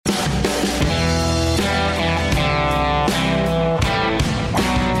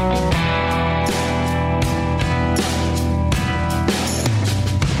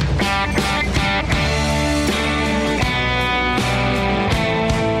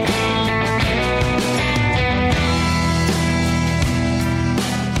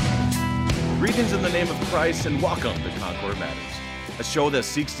Christ, and welcome to Concord Matters, a show that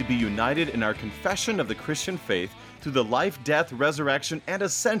seeks to be united in our confession of the Christian faith through the life, death, resurrection, and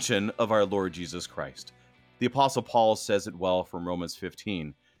ascension of our Lord Jesus Christ. The Apostle Paul says it well from Romans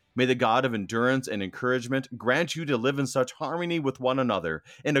 15. May the God of endurance and encouragement grant you to live in such harmony with one another,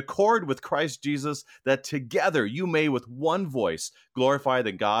 in accord with Christ Jesus, that together you may with one voice glorify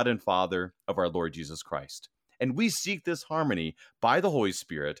the God and Father of our Lord Jesus Christ. And we seek this harmony by the Holy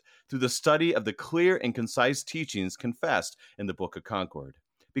Spirit through the study of the clear and concise teachings confessed in the Book of Concord.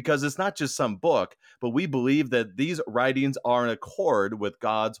 Because it's not just some book, but we believe that these writings are in accord with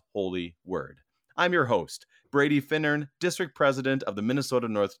God's holy word. I'm your host, Brady Finnern, District President of the Minnesota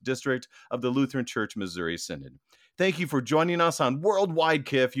North District of the Lutheran Church Missouri Synod. Thank you for joining us on Worldwide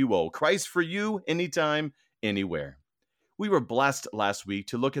KFUO, Christ for you, anytime, anywhere. We were blessed last week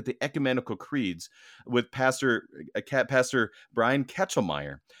to look at the ecumenical creeds with Pastor Brian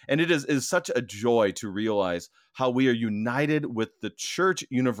Ketchelmeyer. And it is such a joy to realize how we are united with the Church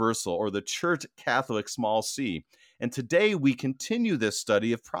Universal, or the Church Catholic small c. And today we continue this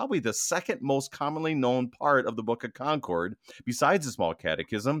study of probably the second most commonly known part of the Book of Concord, besides the Small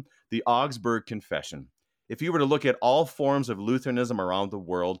Catechism, the Augsburg Confession. If you were to look at all forms of Lutheranism around the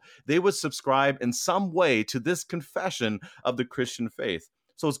world, they would subscribe in some way to this confession of the Christian faith.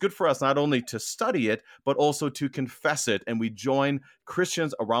 So it's good for us not only to study it, but also to confess it, and we join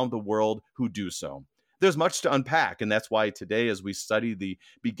Christians around the world who do so. There's much to unpack, and that's why today, as we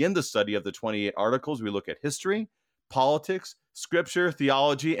begin the study of the 28 articles, we look at history, politics, scripture,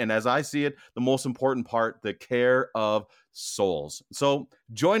 theology, and as I see it, the most important part, the care of souls. So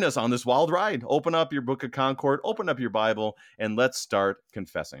join us on this wild ride. Open up your Book of Concord, open up your Bible, and let's start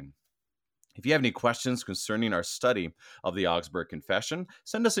confessing. If you have any questions concerning our study of the Augsburg Confession,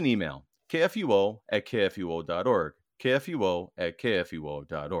 send us an email, kfuo@kfuo.org,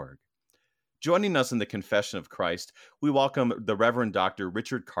 kfuo@kfuo.org. Joining us in the Confession of Christ, we welcome the Reverend Dr.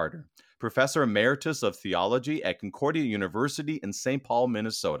 Richard Carter, Professor Emeritus of Theology at Concordia University in St. Paul,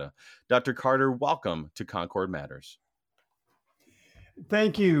 Minnesota. Dr. Carter, welcome to Concord Matters.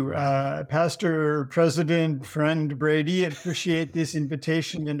 Thank you, Pastor, President, friend Brady. I appreciate this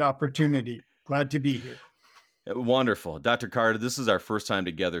invitation and opportunity. Glad to be here. Wonderful. Dr. Carter, this is our first time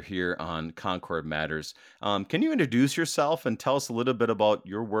together here on Concord Matters. Can you introduce yourself and tell us a little bit about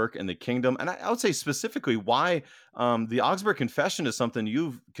your work in the kingdom? And I would say specifically why the Augsburg Confession is something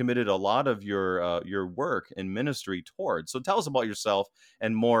you've committed a lot of your work and ministry towards. So tell us about yourself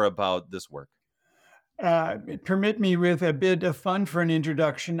and more about this work. Permit me with a bit of fun for an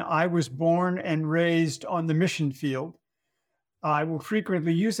introduction. I was born and raised on the mission field. I will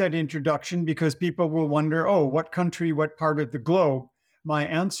frequently use that introduction because people will wonder, what country, what part of the globe? My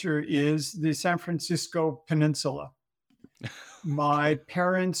answer is the San Francisco Peninsula. My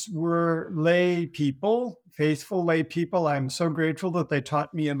parents were lay people, faithful lay people. I'm so grateful that they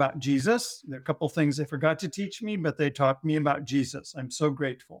taught me about Jesus. There are a couple things they forgot to teach me, but they taught me about Jesus. I'm so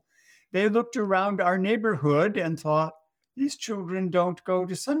grateful. They looked around our neighborhood and thought, these children don't go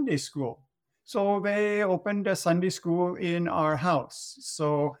to Sunday school. So they opened a Sunday school in our house.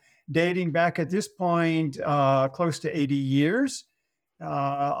 So dating back at this point, close to 80 years,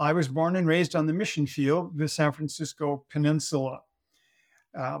 I was born and raised on the mission field, the San Francisco Peninsula.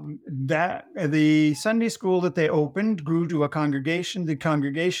 The Sunday school that they opened grew to a congregation. The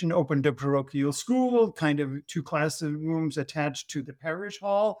congregation opened a parochial school, kind of two classrooms attached to the parish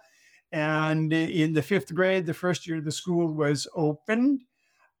hall. And in the fifth grade, the first year the school was opened,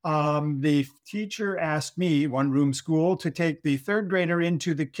 the teacher asked me, one-room school, to take the third grader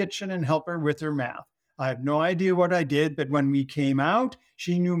into the kitchen and help her with her math. I have no idea what I did, but when we came out,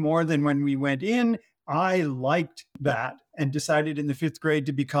 she knew more than when we went in. I liked that and decided in the fifth grade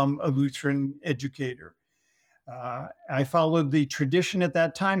to become a Lutheran educator. I followed the tradition at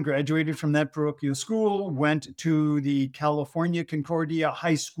that time, graduated from that parochial school, went to the California Concordia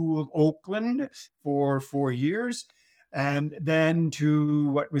High School, Oakland, for 4 years, and then to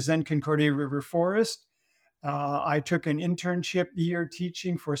what was then Concordia River Forest. I took an internship year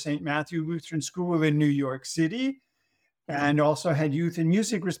teaching for St. Matthew Lutheran School in New York City, and also had youth and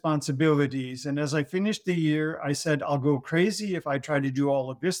music responsibilities. And as I finished the year, I said, I'll go crazy if I try to do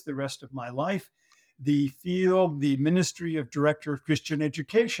all of this the rest of my life. The field, the Ministry of Director of Christian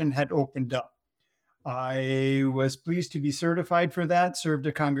Education had opened up. I was pleased to be certified for that, served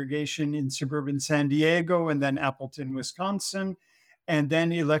a congregation in suburban San Diego and then Appleton, Wisconsin, and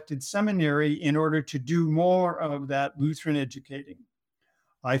then elected seminary in order to do more of that Lutheran educating.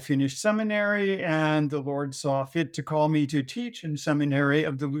 I finished seminary and the Lord saw fit to call me to teach in seminary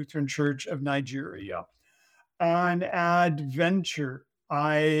of the Lutheran Church of Nigeria. An adventure.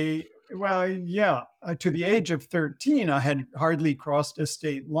 I Well, yeah. To the age of 13, I had hardly crossed a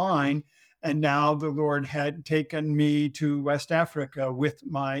state line. And now the Lord had taken me to West Africa with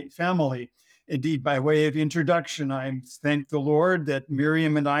my family. Indeed, by way of introduction, I thank the Lord that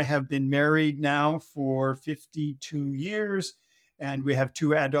Miriam and I have been married now for 52 years. And we have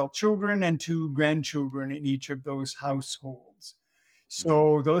two adult children and two grandchildren in each of those households. Mhm.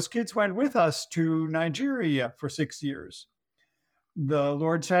 So those kids went with us to Nigeria for 6 years. The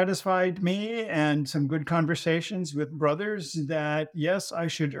Lord satisfied me and some good conversations with brothers that, yes, I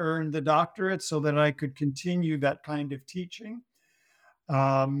should earn the doctorate so that I could continue that kind of teaching.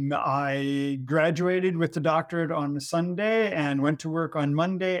 I graduated with the doctorate on Sunday and went to work on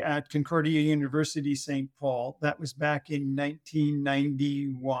Monday at Concordia University, St. Paul. That was back in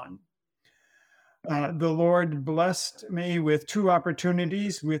 1991. The Lord blessed me with two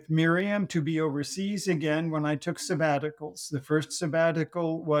opportunities with Miriam to be overseas again when I took sabbaticals. The first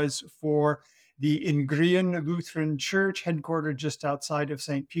sabbatical was for the Ingrian Lutheran Church, headquartered just outside of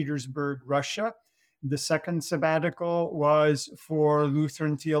St. Petersburg, Russia. The second sabbatical was for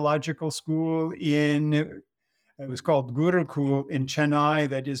Lutheran Theological School it was called Gurukul in Chennai,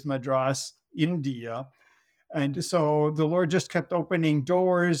 that is Madras, India. And so the Lord just kept opening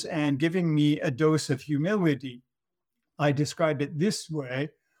doors and giving me a dose of humility. I describe it this way: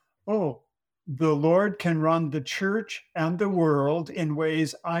 oh, the Lord can run the church and the world in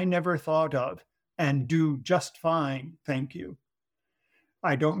ways I never thought of and do just fine. Thank you.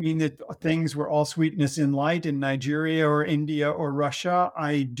 I don't mean that things were all sweetness and light in Nigeria or India or Russia.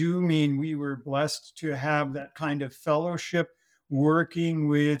 I do mean we were blessed to have that kind of fellowship, working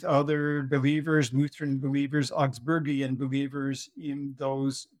with other believers, Lutheran believers, Augsburgian believers in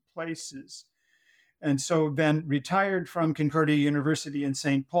those places. And so then retired from Concordia University in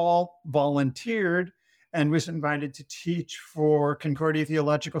St. Paul, volunteered, and was invited to teach for Concordia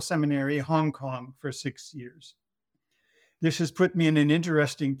Theological Seminary, Hong Kong, for 6 years. This has put me in an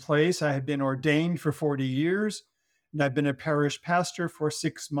interesting place. I have been ordained for 40 years, and I've been a parish pastor for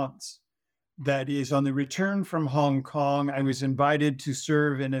 6 months. That is, on the return from Hong Kong, I was invited to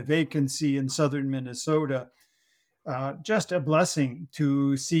serve in a vacancy in southern Minnesota. Just a blessing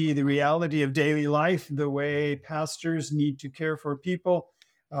to see the reality of daily life, the way pastors need to care for people,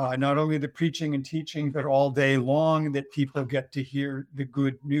 not only the preaching and teaching, but all day long, that people get to hear the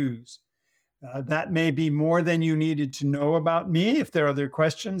good news. That may be more than you needed to know about me. If there are other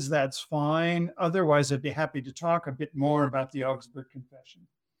questions, that's fine. Otherwise, I'd be happy to talk a bit more about the Augsburg Confession.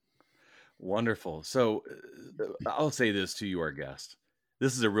 Wonderful. So I'll say this to you, our guest.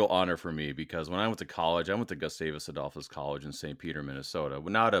 This is a real honor for me because when I went to college, I went to Gustavus Adolphus College in St. Peter, Minnesota,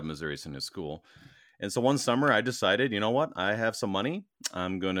 not at Missouri Synod School. And so one summer I decided, you know what? I have some money.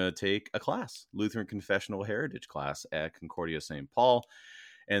 I'm going to take a class, Lutheran Confessional Heritage class at Concordia St. Paul.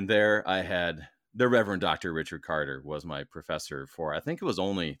 And there I had the Reverend Dr. Richard Carter was my professor for, I think it was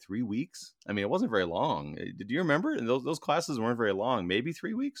only 3 weeks. I mean, it wasn't very long. Did you remember? And those classes weren't very long, maybe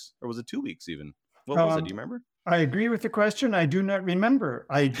 3 weeks, or was it 2 weeks even? What was it? Do you remember? I agree with the question. I do not remember.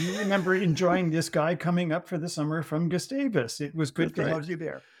 I do remember enjoying this guy coming up for the summer from Gustavus. It was good to have you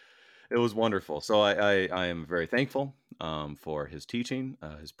there. It was wonderful. So I am very thankful for his teaching,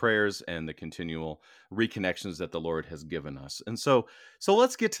 his prayers, and the continual reconnections that the Lord has given us. And so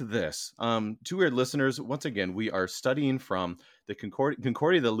let's get to this. To our listeners, once again, we are studying from the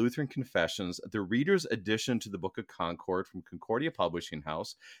Concordia, the Lutheran Confessions, the Reader's Edition to the Book of Concord from Concordia Publishing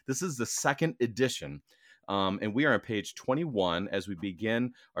House. This is the second edition. And we are on page 21 as we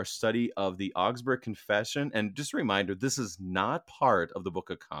begin our study of the Augsburg Confession. And just a reminder, this is not part of the Book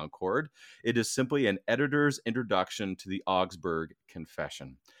of Concord. It is simply an editor's introduction to the Augsburg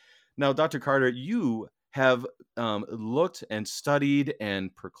Confession. Now, Dr. Carter, you have looked and studied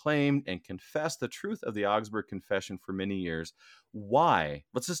and proclaimed and confessed the truth of the Augsburg Confession for many years. Why?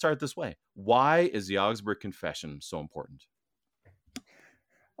 Let's just start this way. Why is the Augsburg Confession so important?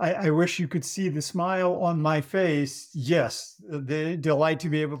 I wish you could see the smile on my face. Yes, the delight to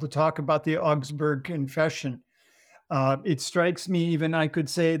be able to talk about the Augsburg Confession. It strikes me, even I could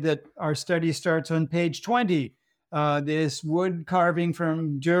say that our study starts on page 20. This wood carving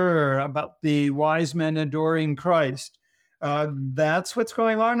from Durer about the wise men adoring Christ. That's what's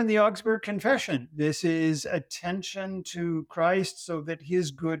going on in the Augsburg Confession. This is attention to Christ so that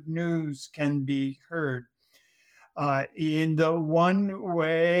his good news can be heard. In the one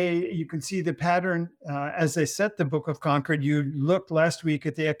way, you can see the pattern as I set the Book of Concord. You looked last week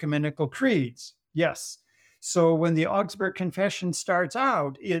at the ecumenical creeds. Yes. So when the Augsburg Confession starts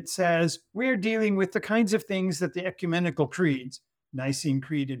out, it says we're dealing with the kinds of things that the ecumenical creeds, Nicene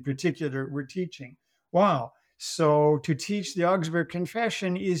Creed in particular, were teaching. Wow. So to teach the Augsburg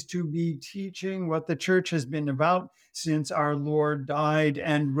Confession is to be teaching what the church has been about since our Lord died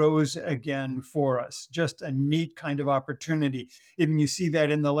and rose again for us. Just a neat kind of opportunity. Even you see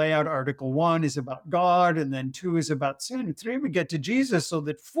that in the layout, Article 1 is about God, and then 2 is about sin, and 3 we get to Jesus, so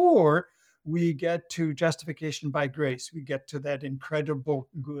that 4 we get to justification by grace. We get to that incredible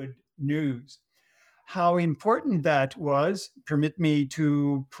good news. How important that was, permit me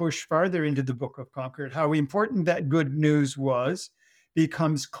to push farther into the Book of Concord, how important that good news was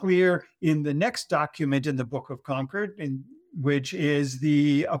becomes clear in the next document in the Book of Concord, which is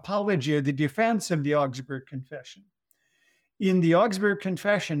the apology or the defense of the Augsburg Confession. In the Augsburg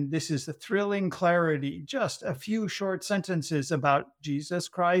Confession, this is a thrilling clarity, just a few short sentences about Jesus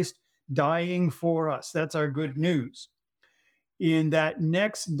Christ dying for us. That's our good news. In that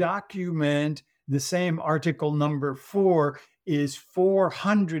next document, the same article number 4 is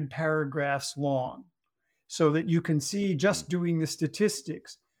 400 paragraphs long, so that you can see, just doing the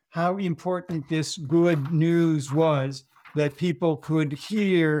statistics, how important this good news was, that people could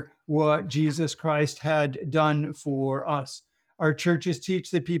hear what Jesus Christ had done for us. Our churches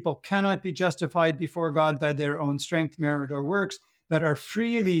teach that people cannot be justified before God by their own strength, merit, or works, but are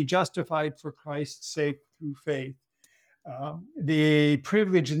freely justified for Christ's sake through faith. The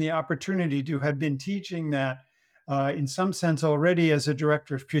privilege and the opportunity to have been teaching that in some sense already as a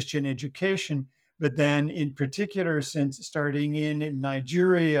director of Christian education, but then in particular since starting in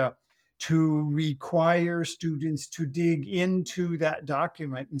Nigeria, to require students to dig into that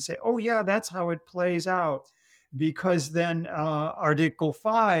document and say, oh yeah, that's how it plays out. Because then Article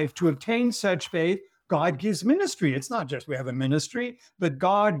 5, to obtain such faith, God gives ministry. It's not just we have a ministry, but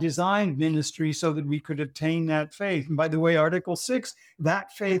God designed ministry so that we could obtain that faith. And by the way, Article 6,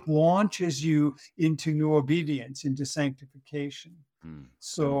 that faith launches you into new obedience, into sanctification.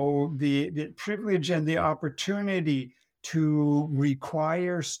 So the privilege and the opportunity to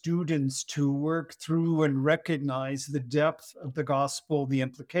require students to work through and recognize the depth of the gospel, the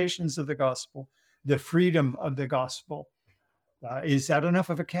implications of the gospel, the freedom of the gospel. Is that enough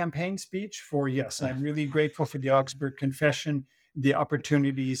of a campaign speech for yes? I'm really grateful for the Augsburg Confession, the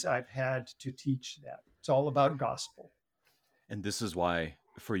opportunities I've had to teach that. It's all about gospel. And this is why,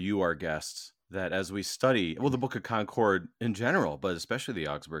 for you, our guests, that as we study, well, the Book of Concord in general, but especially the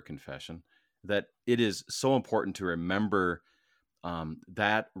Augsburg Confession, that it is so important to remember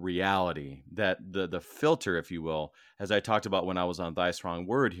that reality, that the filter, if you will, as I talked about when I was on Thy Strong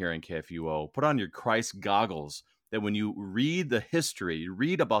Word here in KFUO, put on your Christ goggles, that when you read the history,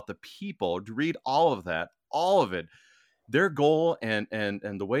 read about the people, read all of that, all of it, their goal and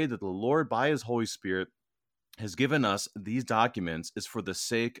the way that the Lord, by his Holy Spirit, has given us these documents is for the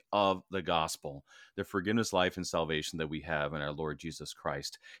sake of the gospel, the forgiveness, life, and salvation that we have in our Lord Jesus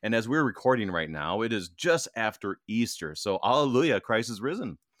Christ. And as we're recording right now, it is just after Easter. So hallelujah, Christ is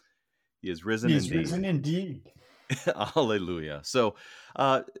risen. He is risen indeed. He is risen indeed. Hallelujah. So,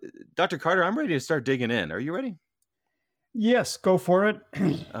 Dr. Carter, I'm ready to start digging in. Are you ready? Yes, go for it.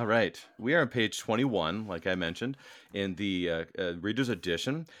 All right. We are on page 21, like I mentioned, in the Reader's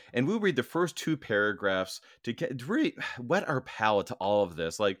Edition. And we'll read the first 2 paragraphs to really whet our palate to all of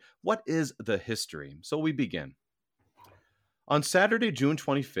this. Like, what is the history? So we begin. On Saturday, June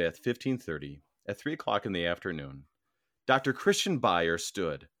 25th, 1530, at 3 o'clock in the afternoon, Dr. Christian Bayer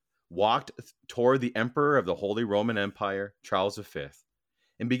walked toward the Emperor of the Holy Roman Empire, Charles V,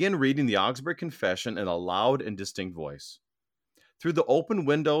 and began reading the Augsburg Confession in a loud and distinct voice. Through the open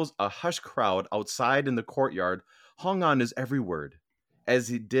windows, a hushed crowd outside in the courtyard hung on his every word, as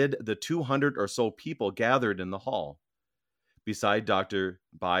he did the 200 or so people gathered in the hall. Beside Dr.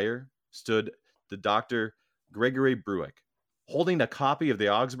 Bayer stood the Dr. Gregory Bruick, holding a copy of the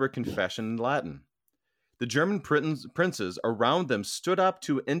Augsburg Confession in Latin. The German princes around them stood up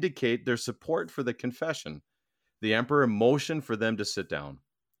to indicate their support for the confession. The emperor motioned for them to sit down.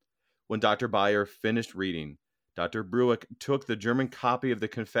 When Dr. Bayer finished reading, Dr. Bruick took the German copy of the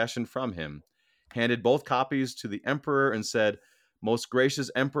confession from him, handed both copies to the emperor, and said, "Most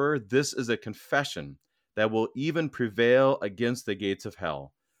gracious emperor, this is a confession that will even prevail against the gates of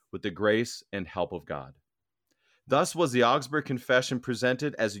hell, with the grace and help of God." Thus was the Augsburg Confession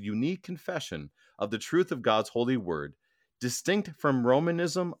presented as a unique confession of the truth of God's holy word, distinct from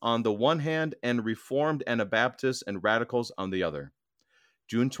Romanism on the one hand and Reformed Anabaptists and Radicals on the other.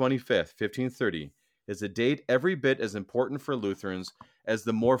 June 25th, 1530, is a date every bit as important for Lutherans as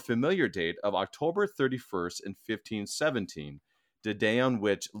the more familiar date of October 31st in 1517, the day on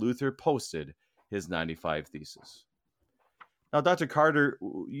which Luther posted his 95 Theses. Now, Dr. Carter,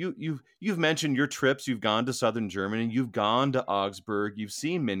 you've mentioned your trips. You've gone to southern Germany. You've gone to Augsburg. You've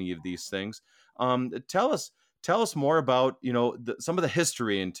seen many of these things. Tell us Tell us more about, some of the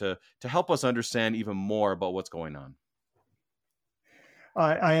history and to help us understand even more about what's going on.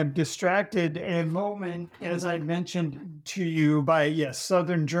 I am distracted a moment, as I mentioned to you, by, yes,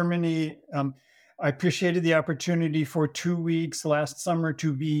 southern Germany. I appreciated the opportunity for 2 weeks last summer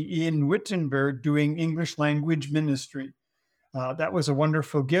to be in Wittenberg doing English language ministry. That was a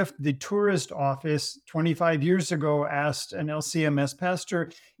wonderful gift. The tourist office 25 years ago asked an LCMS pastor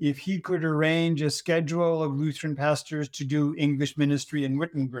if he could arrange a schedule of Lutheran pastors to do English ministry in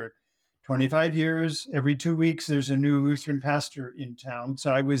Wittenberg. 25 years, every 2 weeks, there's a new Lutheran pastor in town.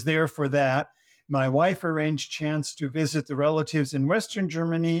 So I was there for that. My wife arranged chance to visit the relatives in Western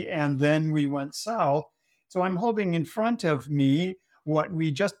Germany, and then we went south. So I'm holding in front of me what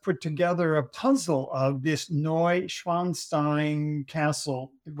we just put together, a puzzle of this Neuschwanstein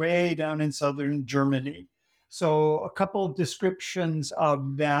castle way down in southern Germany. So a couple of descriptions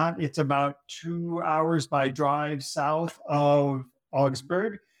of that. It's about 2 hours by drive south of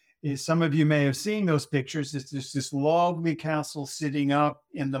Augsburg. Some of you may have seen those pictures. It's just this lovely castle sitting up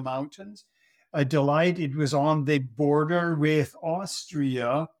in the mountains. A delight. It was on the border with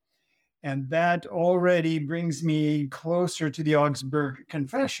Austria. And that already brings me closer to the Augsburg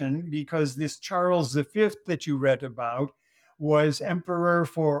Confession, because this Charles V that you read about was emperor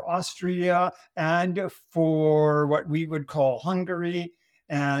for Austria and for what we would call Hungary,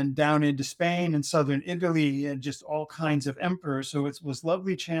 and down into Spain and southern Italy, and just all kinds of emperors. So it was a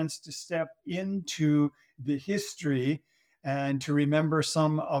lovely chance to step into the history and to remember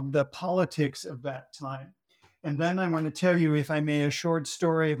some of the politics of that time. And then I want to tell you, if I may, a short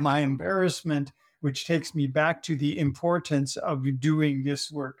story of my embarrassment, which takes me back to the importance of doing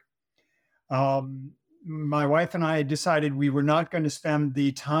this work. My wife and I decided we were not going to spend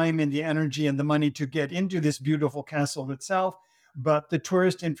the time and the energy and the money to get into this beautiful castle itself. But the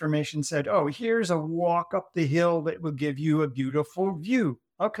tourist information said, oh, here's a walk up the hill that will give you a beautiful view.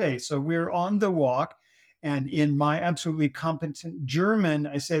 Okay, so we're on the walk. And in my absolutely competent German,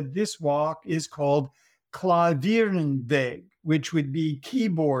 I said, this walk is called Klavierenweg, which would be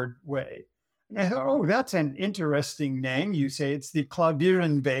keyboard way. And I thought, oh, that's an interesting name. You say it's the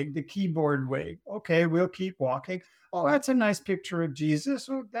Klavierenweg, the keyboard way. Okay, we'll keep walking. Oh, that's a nice picture of Jesus.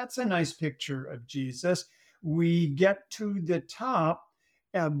 Oh, that's a nice picture of Jesus. We get to the top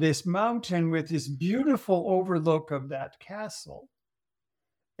of this mountain with this beautiful overlook of that castle.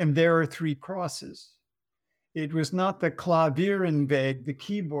 And there are 3 crosses. It was not the Klavierenweg, the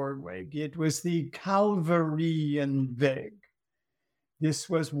keyboard way. It was the Calvarienweg. This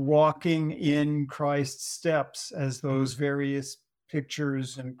was walking in Christ's steps, as those various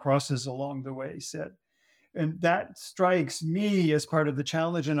pictures and crosses along the way said. And that strikes me as part of the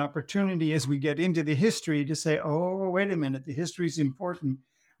challenge and opportunity as we get into the history to say, oh, wait a minute, the history is important,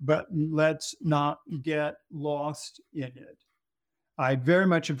 but let's not get lost in it. I very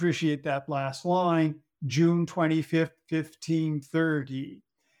much appreciate that last line, June 25th, 1530.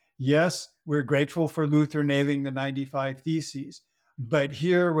 Yes, we're grateful for Luther nailing the 95 Theses, but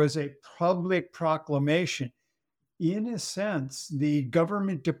here was a public proclamation, in a sense, the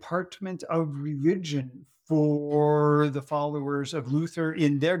government department of religion for the followers of Luther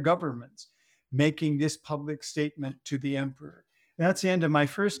in their governments, making this public statement to the emperor. That's the end of my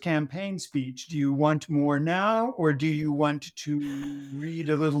first campaign speech. Do you want more now, or do you want to read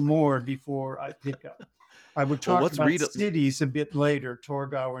a little more before I pick up? I would talk about cities a bit later,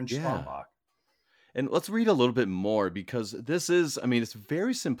 Torgau and Schwabach. And let's read a little bit more, because this is, it's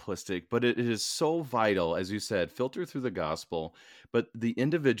very simplistic, but it is so vital, as you said, filter through the gospel. But the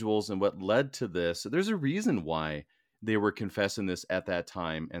individuals and what led to this, there's a reason why they were confessing this at that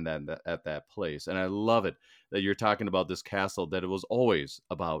time and then at that place. And I love it that you're talking about this castle, that it was always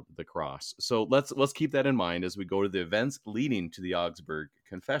about the cross. So let's keep that in mind as we go to the events leading to the Augsburg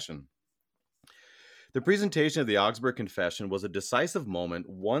Confession. The presentation of the Augsburg Confession was a decisive moment,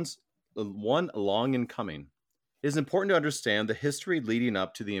 one long in coming. It is important to understand the history leading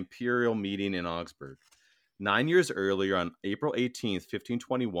up to the imperial meeting in Augsburg. 9 years earlier, on April 18th,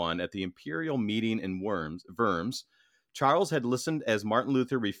 1521, at the imperial meeting in Worms, Charles had listened as Martin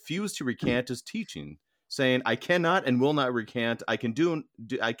Luther refused to recant his teaching, saying, I cannot and will not recant. I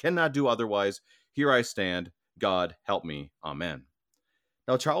cannot do otherwise. Here I stand. God help me. Amen.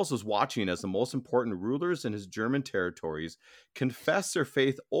 Now, Charles was watching as the most important rulers in his German territories confessed their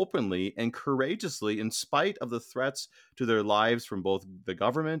faith openly and courageously in spite of the threats to their lives from both the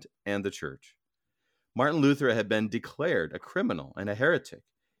government and the church. Martin Luther had been declared a criminal and a heretic.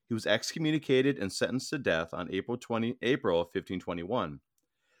 He was excommunicated and sentenced to death on April of 1521.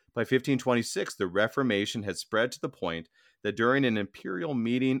 By 1526, the Reformation had spread to the point that during an imperial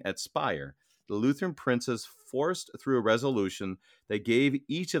meeting at Speyer, the Lutheran princes forced through a resolution that gave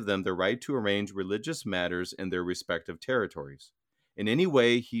each of them the right to arrange religious matters in their respective territories in any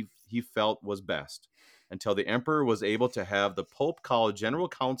way he felt was best, until the emperor was able to have the Pope call a general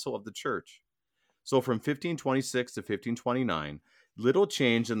council of the church. So from 1526 to 1529, little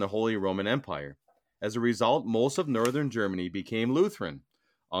changed in the Holy Roman Empire. As a result, most of northern Germany became Lutheran,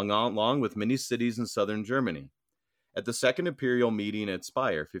 along with many cities in southern Germany. At the Second Imperial Meeting at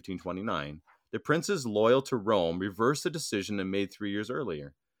Speyer, 1529, the princes loyal to Rome reversed the decision made 3 years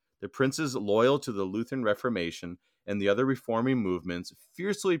earlier. The princes loyal to the Lutheran Reformation and the other reforming movements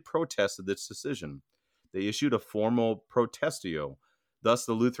fiercely protested this decision. They issued a formal protestio. Thus,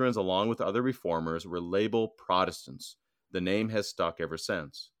 the Lutherans, along with other reformers, were labeled Protestants. The name has stuck ever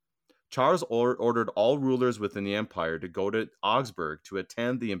since. Charles ordered all rulers within the empire to go to Augsburg to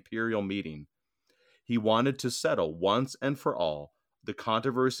attend the imperial meeting. He wanted to settle once and for all the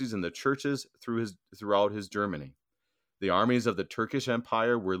controversies in the churches throughout his Germany. The armies of the Turkish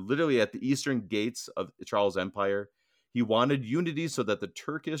Empire were literally at the eastern gates of Charles' empire. He wanted unity so that the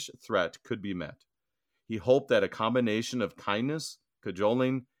Turkish threat could be met. He hoped that a combination of kindness,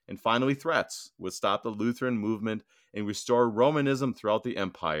 cajoling, and finally threats would stop the Lutheran movement and restore Romanism throughout the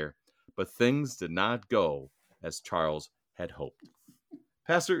empire. But things did not go as Charles had hoped.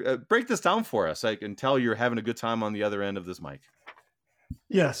 Pastor, break this down for us. I can tell you're having a good time on the other end of this mic.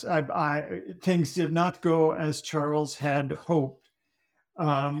 Yes, things did not go as Charles had hoped.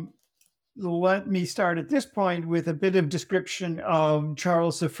 Let me start at this point with a bit of description of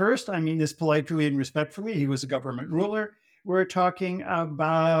Charles I. I mean this politely and respectfully. He was a government ruler. We're talking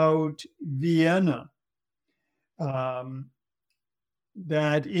about Vienna. That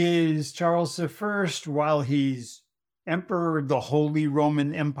is Charles I, while he's Emperor of the Holy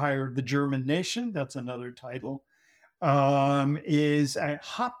Roman Empire of the German nation, that's another title, is a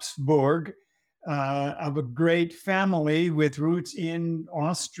Habsburg of a great family with roots in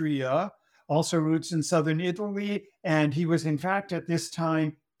Austria, also roots in southern Italy. And he was, in fact, at this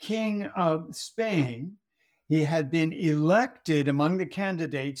time, King of Spain. He had been elected among the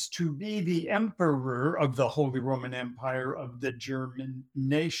candidates to be the emperor of the Holy Roman Empire of the German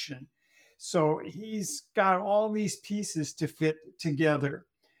nation. So he's got all these pieces to fit together.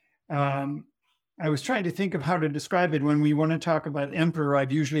 I was trying to think of how to describe it. When we want to talk about emperor,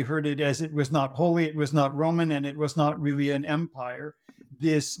 I've usually heard it as it was not holy, it was not Roman, and it was not really an empire.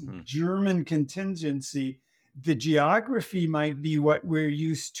 This German contingency, the geography might be what we're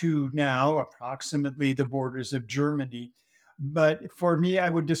used to now, approximately the borders of Germany. But for me,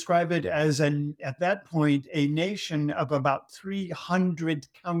 I would describe it as, at that point, a nation of about 300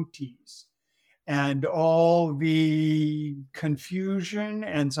 counties. And all the confusion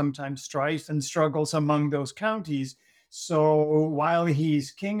and sometimes strife and struggles among those counties. So while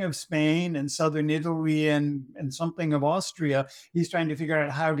he's king of Spain and southern Italy and something of Austria, he's trying to figure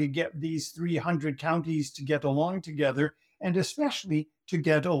out how to get these 300 counties to get along together, and especially to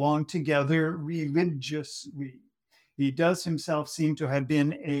get along together religiously. He does himself seem to have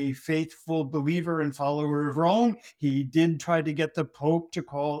been a faithful believer and follower of Rome. He did try to get the Pope to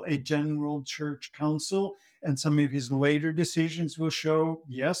call a general church council, and some of his later decisions will show,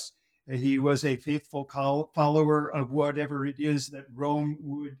 yes, he was a faithful follower of whatever it is that Rome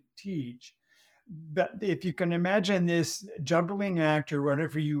would teach. But if you can imagine this juggling act or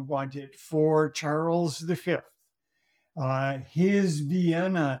whatever you wanted for Charles V, his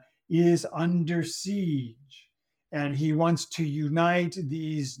Vienna is under siege. And he wants to unite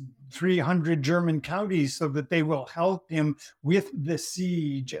these 300 German counties so that they will help him with the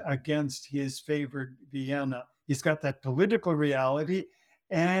siege against his favored Vienna. He's got that political reality,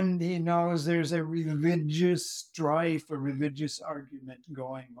 and he knows there's a religious strife, a religious argument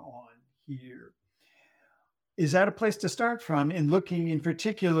going on here. Is that a place to start from in looking in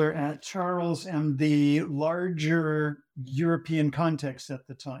particular at Charles and the larger European context at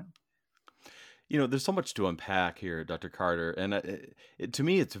the time? You know, there's so much to unpack here, Dr. Carter, and to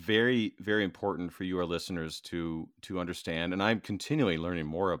me, it's very, very important for you, our listeners, to understand. And I'm continually learning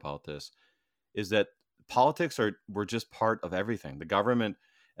more about this. Is that politics were just part of everything. The government,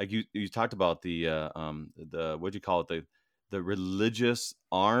 like you talked about the what'd you call it, the religious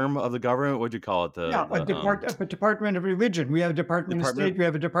arm of the government. What'd you call it? A department of religion. We have a department of state. We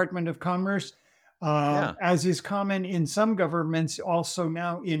have a department of commerce. As is common in some governments, also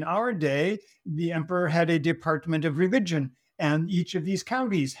now in our day, the emperor had a department of religion, and each of these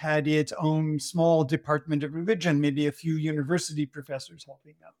counties had its own small department of religion, maybe a few university professors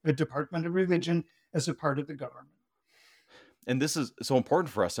helping out. The department of religion as a part of the government. And this is so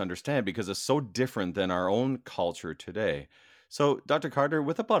important for us to understand because it's so different than our own culture today. So, Dr. Carter,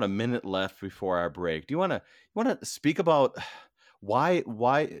 with about a minute left before our break, do you want to speak about what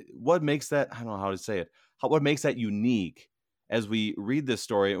makes that, I don't know how to say it, what makes that unique as we read this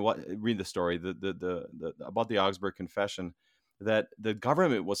story and what read the story the about the Augsburg Confession, that the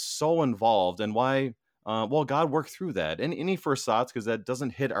government was so involved, and why well, God worked through that. And any first thoughts, because that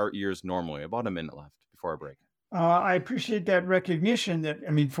doesn't hit our ears normally. About a minute left before our break. I appreciate that recognition that,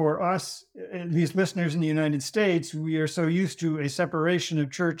 I mean, for us, these listeners in the United States, we are so used to a separation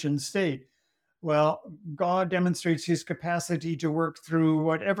of church and state. Well, God demonstrates his capacity to work through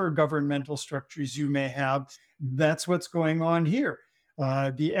whatever governmental structures you may have. That's what's going on here.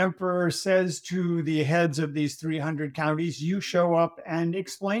 The emperor says to the heads of these 300 counties, you show up and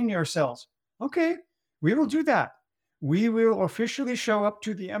explain yourselves. Okay, we will do that. We will officially show up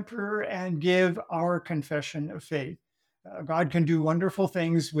to the emperor and give our confession of faith. God can do wonderful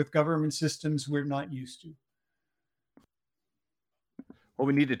things with government systems we're not used to. Well,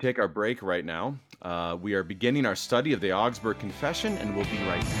 we need to take our break right now. We are beginning our study of the Augsburg Confession, and we'll be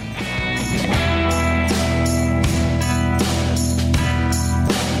right back.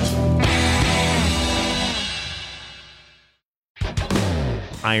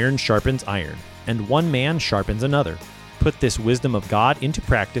 Iron sharpens iron, and one man sharpens another. Put this wisdom of God into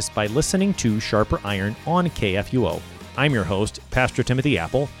practice by listening to Sharper Iron on KFUO. I'm your host, Pastor Timothy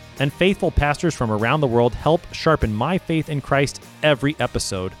Apple, and faithful pastors from around the world help sharpen my faith in Christ every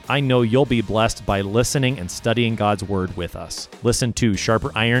episode. I know you'll be blessed by listening and studying God's Word with us. Listen to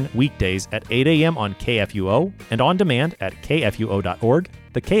Sharper Iron weekdays at 8 a.m. on KFUO and on demand at kfuo.org,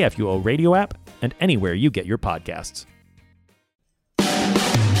 the KFUO radio app, and anywhere you get your podcasts.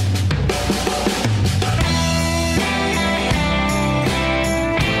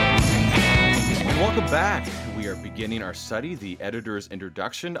 Welcome back. We are beginning our study, the editor's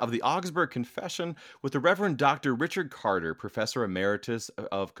introduction of the Augsburg Confession, with the Reverend Dr. Richard Carter, Professor Emeritus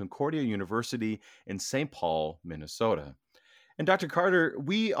of Concordia University in St. Paul, Minnesota. And Dr. Carter,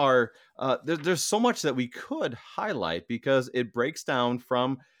 we are there's so much that we could highlight, because it breaks down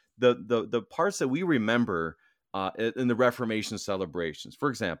from the parts that we remember in the Reformation celebrations. For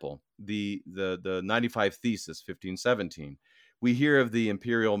example, the 95 Thesis, 1517. We hear of the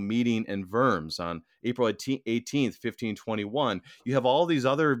imperial meeting in Worms on April 18th, 1521. You have all these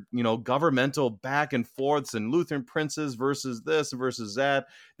other, governmental back and forths, and Lutheran princes versus this versus that.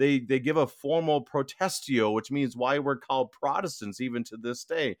 They give a formal protestio, which means why we're called Protestants even to this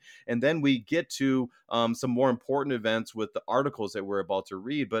day. And then we get to some more important events with the articles that we're about to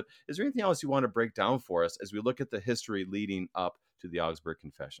read. But is there anything else you want to break down for us as we look at the history leading up to the Augsburg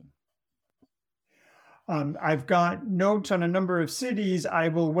Confession? I've got notes on a number of cities. I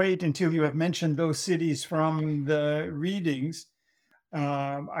will wait until you have mentioned those cities from the readings.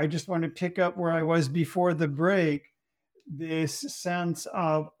 I just want to pick up where I was before the break. This sense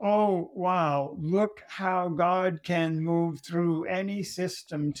of, oh, wow, look how God can move through any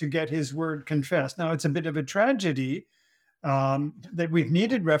system to get his word confessed. Now, it's a bit of a tragedy that we've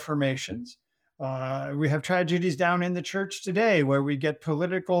needed reformations. We have tragedies down in the church today where we get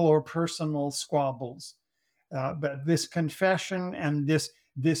political or personal squabbles. But this confession and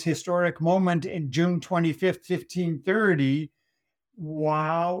this historic moment in June 25th, 1530,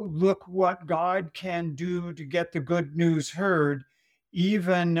 wow, look what God can do to get the good news heard,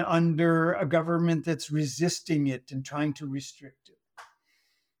 even under a government that's resisting it and trying to restrict it.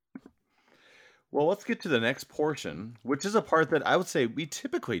 Well, let's get to the next portion, which is a part that I would say we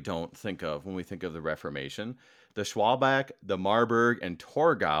typically don't think of when we think of the Reformation, the Schwalbach, the Marburg, and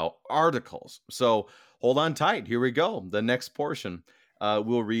Torgau articles. So hold on tight. Here we go. The next portion.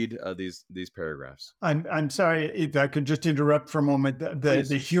 We'll read these paragraphs. I'm sorry if I could just interrupt for a moment.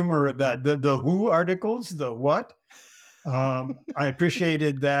 The humor of that, the who articles, the what? I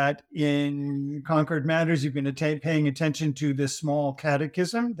appreciated that in Concord Matters, you've been paying attention to this small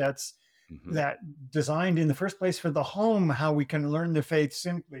catechism that's that designed in the first place for the home, how we can learn the faith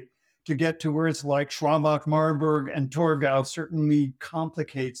simply. To get to words like Schwabach, Marburg, and Torgau certainly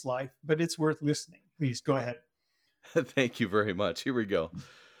complicates life, but it's worth listening. Please go ahead. Thank you very much. Here we go.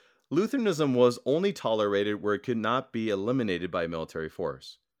 Lutheranism was only tolerated where it could not be eliminated by military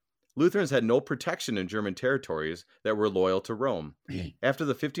force. Lutherans had no protection in German territories that were loyal to Rome. After the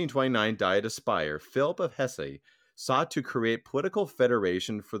 1529 Diet of Speyer, Philip of Hesse sought to create political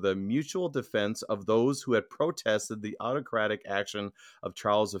federation for the mutual defense of those who had protested the autocratic action of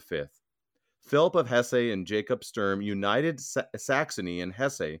Charles V. Philip of Hesse and Jacob Sturm united Saxony and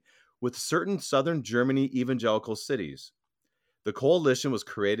Hesse with certain southern Germany evangelical cities. The coalition was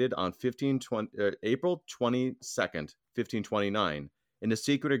created on April 22nd, 1529, in a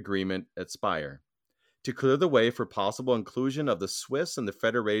secret agreement at Speyer. To clear the way for possible inclusion of the Swiss in the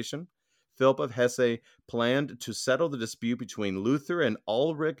Federation, Philip of Hesse planned to settle the dispute between Luther and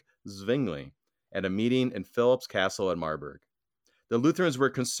Ulrich Zwingli at a meeting in Philip's castle at Marburg. The Lutherans were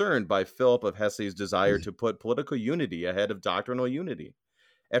concerned by Philip of Hesse's desire to put political unity ahead of doctrinal unity.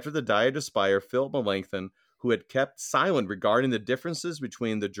 After the Diet of Speyer, Philip Melanchthon, who had kept silent regarding the differences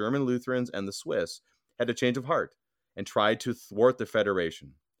between the German Lutherans and the Swiss, had a change of heart and tried to thwart the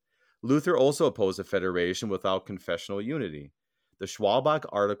federation. Luther also opposed the federation without confessional unity. The Schwalbach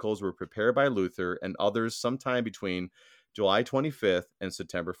Articles were prepared by Luther and others sometime between July 25th and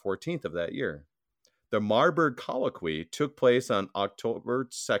September 14th of that year. The Marburg Colloquy took place on October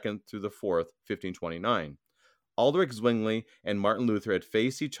 2nd through the 4th, 1529. Ulrich Zwingli and Martin Luther had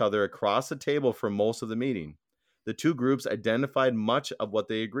faced each other across the table for most of the meeting. The two groups identified much of what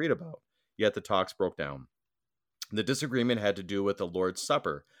they agreed about, yet the talks broke down. The disagreement had to do with the Lord's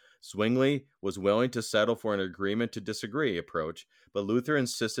Supper. Zwingli was willing to settle for an agreement to disagree approach, but Luther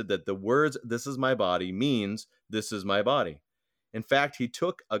insisted that the words, "This is my body," means, "This is my body." In fact, he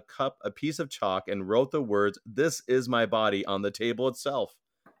took a piece of chalk and wrote the words, "This is my body," on the table itself.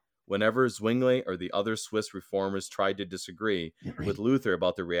 Whenever Zwingli or the other Swiss reformers tried to disagree with Luther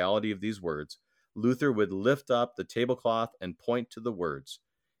about the reality of these words, Luther would lift up the tablecloth and point to the words.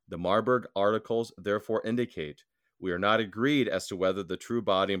 The Marburg Articles therefore indicate, "We are not agreed as to whether the true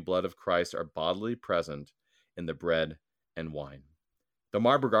body and blood of Christ are bodily present in the bread and wine." The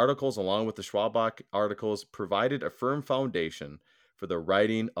Marburg Articles, along with the Schwalbach Articles, provided a firm foundation for the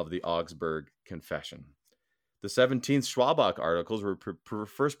writing of the Augsburg Confession. The 17th Schwalbach Articles were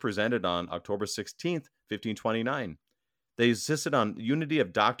first presented on October 16th, 1529. They insisted on unity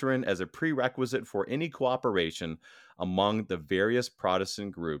of doctrine as a prerequisite for any cooperation among the various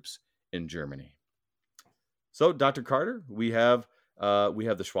Protestant groups in Germany. So, Dr. Carter, we have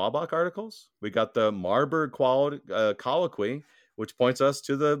the Schwalbach Articles. We got the Marburg Colloquy, which points us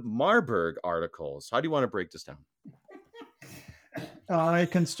to the Marburg Articles. How do you want to break this down? I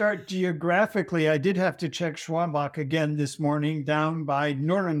can start geographically. I did have to check Schwalbach again this morning down by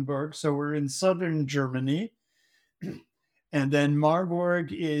Nuremberg. So we're in southern Germany. And then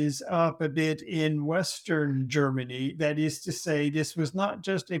Marburg is up a bit in western Germany. That is to say, this was not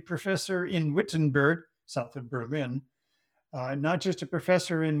just a professor in Wittenberg, south of Berlin, not just a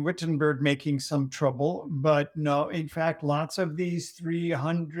professor in Wittenberg making some trouble, but no, in fact, lots of these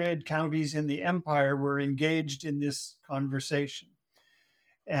 300 counties in the empire were engaged in this conversation.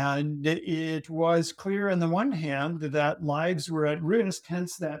 And it was clear on the one hand that lives were at risk,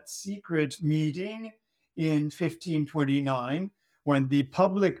 hence that secret meeting in 1529, when the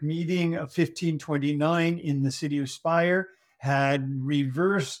public meeting of 1529 in the city of Speyer had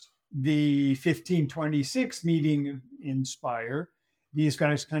reversed the 1526 meeting in Speyer. These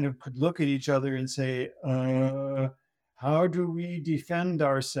guys kind of could look at each other and say, how do we defend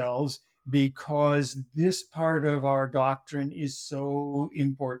ourselves? Because this part of our doctrine is so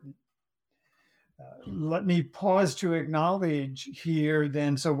important. Let me pause to acknowledge here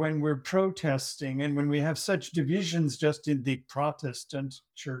then, so when we're protesting and when we have such divisions just in the Protestant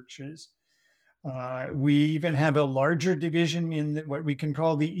churches, we even have a larger division in what we can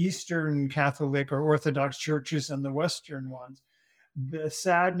call the Eastern Catholic or Orthodox churches and the Western ones. The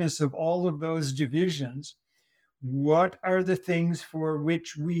sadness of all of those divisions. What are the things for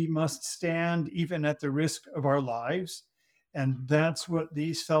which we must stand even at the risk of our lives? And that's what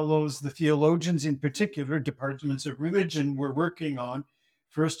these fellows, the theologians in particular, departments of religion, were working on.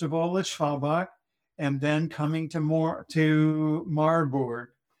 First of all, at Schwalbach, and then coming to Marburg.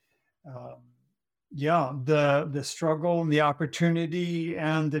 The struggle and the opportunity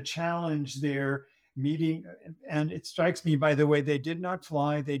and the challenge there meeting. And it strikes me, by the way, they did not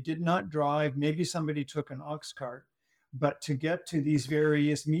fly, they did not drive. Maybe somebody took an ox cart, but to get to these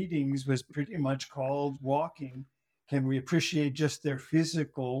various meetings was pretty much called walking. Can we appreciate just their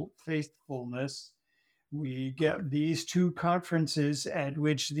physical faithfulness? We get these two conferences at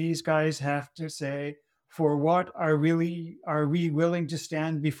which these guys have to say, for what are we willing to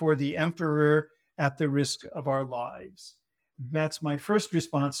stand before the emperor at the risk of our lives? That's my first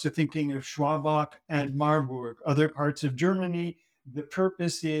response to thinking of Schwalbach and Marburg. Other parts of Germany, the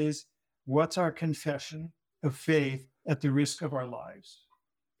purpose is, what's our confession of faith at the risk of our lives?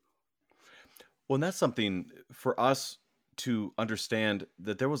 Well, and that's something for us to understand,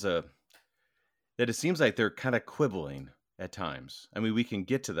 that that it seems like they're kind of quibbling at times. I mean, we can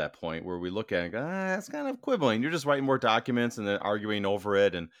get to that point where we look at it and go, that's kind of quibbling. You're just writing more documents and then arguing over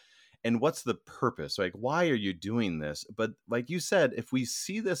it. And what's the purpose? Like, why are you doing this? But like you said, if we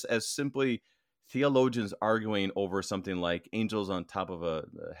see this as simply theologians arguing over something like angels on top of a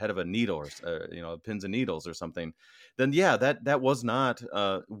head of a needle, or pins and needles or something, then yeah, that was not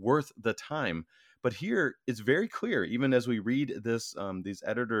worth the time. But here it's very clear, even as we read this, these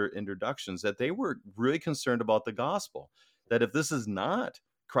editor introductions, that they were really concerned about the gospel. That if this is not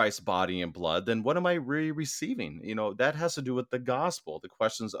Christ's body and blood, then what am I really receiving? That has to do with the gospel, the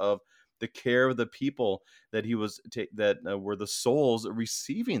questions of the care of the people that he was that were the souls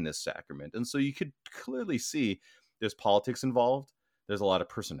receiving this sacrament. And so you could clearly see there's politics involved. There's a lot of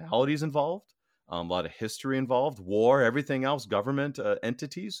personalities involved, a lot of history involved, war, everything else, government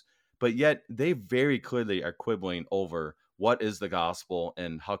entities. But yet they very clearly are quibbling over what is the gospel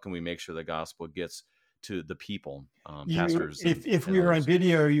and how can we make sure the gospel gets to the people, pastors. If we were on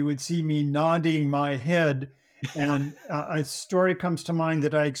video, you would see me nodding my head. And a story comes to mind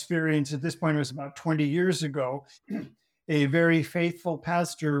that I experienced at this point. It was about 20 years ago. A very faithful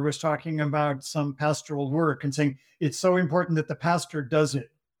pastor was talking about some pastoral work and saying, it's so important that the pastor does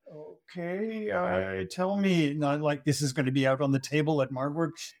it. Okay, tell me, not like this is going to be out on the table at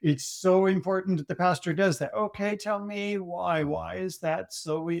Marburg. It's so important that the pastor does that. Okay, tell me why. Why is that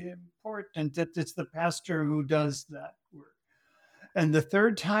so important that it's the pastor who does that work? And the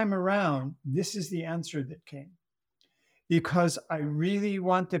third time around, this is the answer that came. Because I really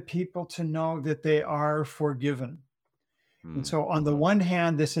want the people to know that they are forgiven. And so on the one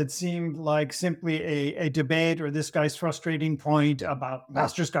hand, this had seemed like simply a debate or this guy's frustrating point about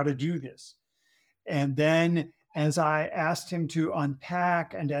pastor's got to do this. And then as I asked him to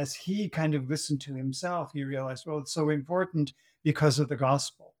unpack and as he kind of listened to himself, he realized, well, it's so important because of the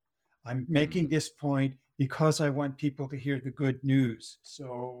gospel. I'm making this point because I want people to hear the good news.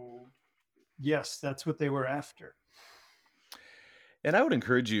 So yes, that's what they were after. And I would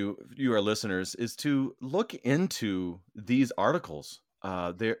encourage you, our listeners, is to look into these articles.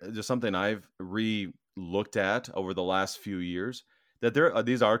 There's something I've re-looked at over the last few years, that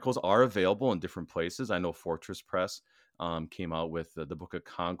these articles are available in different places. I know Fortress Press came out with the Book of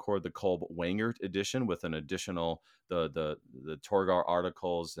Concord, the Kolb Wangert edition, with an additional the Torgau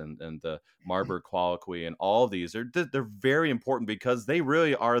articles and the Marburg Colloquy, and all of these they're very important because they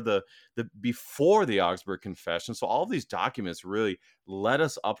really are the before the Augsburg Confession. So all of these documents really led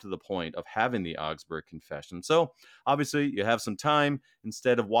us up to the point of having the Augsburg Confession. So obviously you have some time,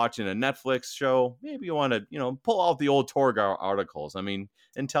 instead of watching a Netflix show, maybe you want to pull out the old Torgau articles.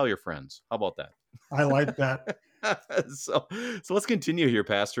 And tell your friends. How about that? I like that. So let's continue here,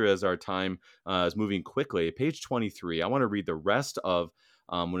 Pastor, as our time is moving quickly. Page 23, I want to read the rest of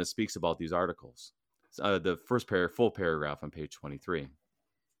when it speaks about these articles. The first full paragraph on page 23.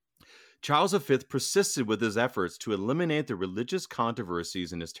 Charles V persisted with his efforts to eliminate the religious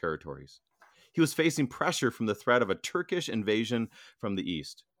controversies in his territories. He was facing pressure from the threat of a Turkish invasion from the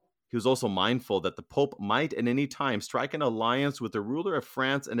east. He was also mindful that the Pope might at any time strike an alliance with the ruler of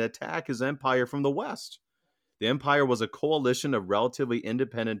France and attack his empire from the west. The empire was a coalition of relatively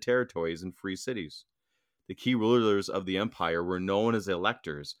independent territories and free cities. The key rulers of the empire were known as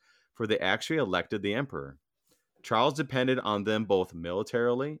electors, for they actually elected the emperor. Charles depended on them both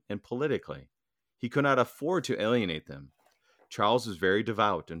militarily and politically. He could not afford to alienate them. Charles was very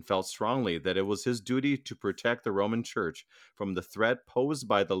devout and felt strongly that it was his duty to protect the Roman Church from the threat posed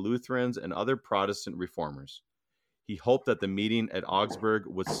by the Lutherans and other Protestant reformers. He hoped that the meeting at Augsburg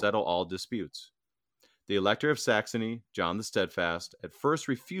would settle all disputes. The Elector of Saxony, John the Steadfast, at first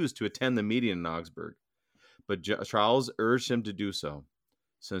refused to attend the meeting in Augsburg, but Charles urged him to do so,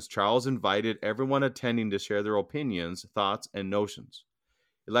 since Charles invited everyone attending to share their opinions, thoughts, and notions.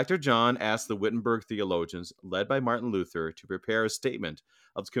 Elector John asked the Wittenberg theologians, led by Martin Luther, to prepare a statement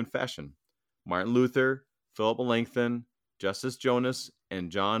of his confession. Martin Luther, Philip Melanchthon, Justus Jonas,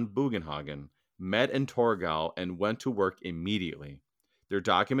 and John Bugenhagen met in Torgau and went to work immediately. Their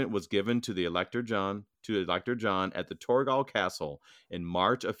document was given to Elector John at the Torgau Castle in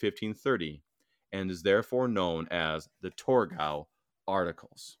March of 1530, and is therefore known as the Torgau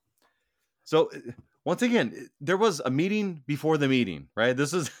Articles. So, once again, there was a meeting before the meeting, right?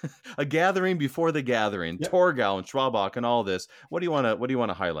 This is a gathering before the gathering. Yep. Torgau and Schwabach and all this. What do you want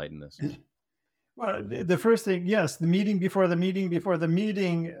to highlight in this? Well, the first thing, yes, the meeting before the meeting before the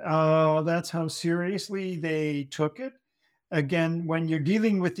meeting. That's how seriously they took it. Again, when you're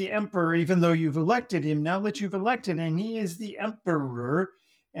dealing with the emperor, even though you've elected him, now that you've elected him, he is the emperor.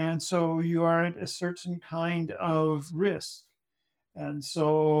 And so you are at a certain kind of risk. And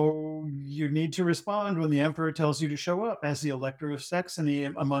so you need to respond when the emperor tells you to show up, as the Elector of Saxony,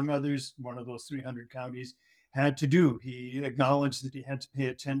 among others, one of those 300 counties, had to do. He acknowledged that he had to pay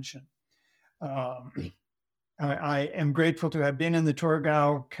attention. I am grateful to have been in the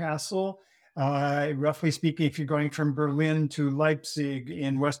Torgau Castle. Roughly speaking, if you're going from Berlin to Leipzig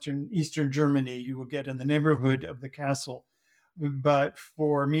in Eastern Germany, you will get in the neighborhood of the castle. But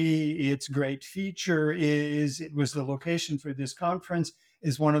for me, its great feature is it was the location for this conference,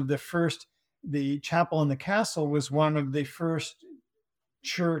 is one of the first, the chapel in the castle was one of the first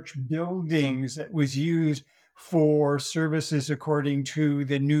church buildings that was used for services according to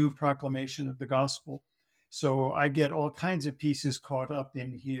the new proclamation of the gospel. So I get all kinds of pieces caught up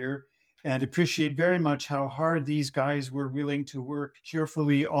in here and appreciate very much how hard these guys were willing to work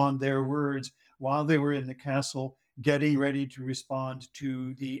cheerfully on their words while they were in the castle, getting ready to respond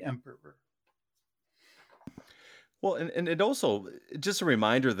to the emperor. Well, and it also, just a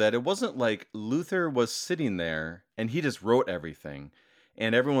reminder that it wasn't like Luther was sitting there and he just wrote everything.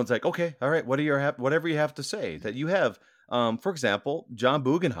 And everyone's like, okay, all right, whatever you have to say. That you have, for example, John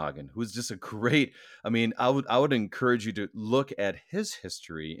Bugenhagen, who's just a great. I mean, I would encourage you to look at his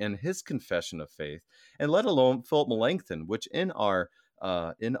history and his confession of faith, and let alone Philip Melanchthon, which in our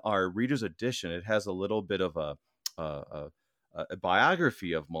Reader's Edition, it has a little bit of a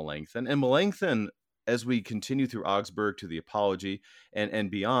biography of Melanchthon. And Melanchthon, as we continue through Augsburg to the Apology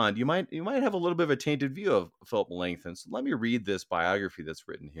and beyond, you might have a little bit of a tainted view of Philip Melanchthon. So let me read this biography that's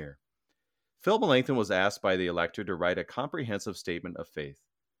written here. Philip Melanchthon was asked by the elector to write a comprehensive statement of faith.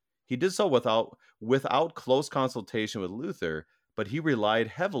 He did so without close consultation with Luther, but he relied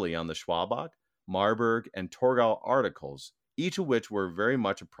heavily on the Schwabach, Marburg, and Torgau articles, each of which were very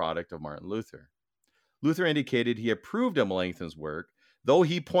much a product of Martin Luther. Luther indicated he approved of Melanchthon's work, though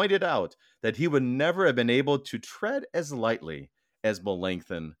he pointed out that he would never have been able to tread as lightly as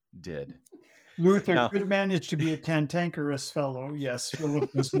Melanchthon did. Luther could manage to be a cantankerous fellow. Yes,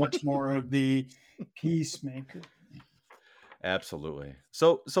 Philip was much more of the peacemaker. Absolutely.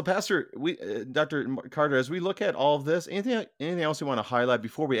 So Pastor, Dr. Carter, as we look at all of this, anything else you want to highlight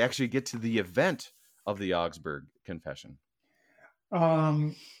before we actually get to the event of the Augsburg Confession?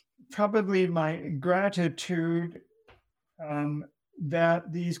 Probably my gratitude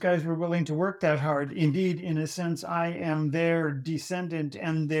that these guys were willing to work that hard. Indeed, in a sense, I am their descendant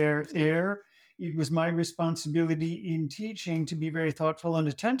and their heir. It was my responsibility in teaching to be very thoughtful and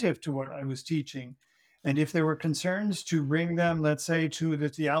attentive to what I was teaching. And if there were concerns, to bring them, let's say, to the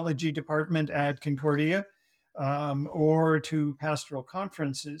theology department at Concordia or to pastoral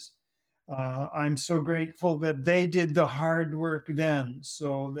conferences. I'm so grateful that they did the hard work then,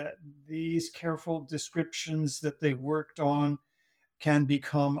 so that these careful descriptions that they worked on can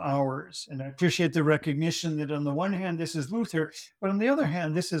become ours. And I appreciate the recognition that on the one hand, this is Luther, but on the other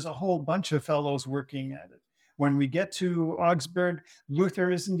hand, this is a whole bunch of fellows working at it. When we get to Augsburg, Luther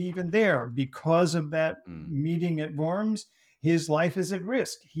isn't even there because of that meeting at Worms. His life is at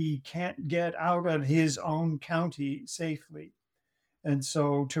risk. He can't get out of his own county safely. And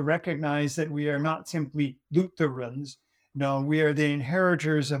so to recognize that we are not simply Lutherans, no, we are the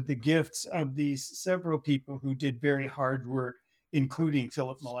inheritors of the gifts of these several people who did very hard work, including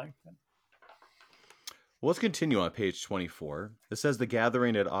Philip Melanchthon. Well, let's continue on page 24. It says the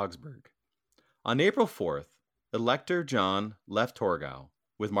gathering at Augsburg. On April 4th, Elector John left Torgau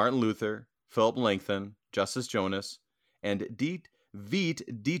with Martin Luther, Philip Melanchthon, Justus Jonas, and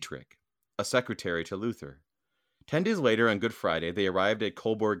Veit Dietrich, a secretary to Luther. 10 days later, on Good Friday, they arrived at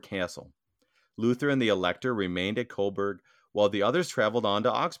Coburg Castle. Luther and the elector remained at Coburg while the others traveled on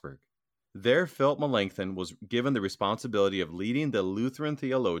to Augsburg. There, Philip Melanchthon was given the responsibility of leading the Lutheran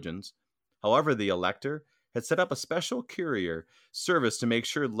theologians. However, the elector had set up a special courier service to make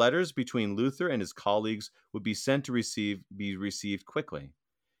sure letters between Luther and his colleagues would be sent to be received quickly.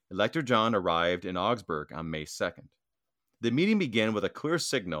 Elector John arrived in Augsburg on May 2nd. The meeting began with a clear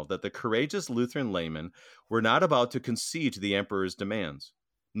signal that the courageous Lutheran laymen were not about to concede to the emperor's demands,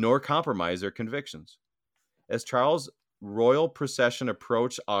 nor compromise their convictions. As Charles' royal procession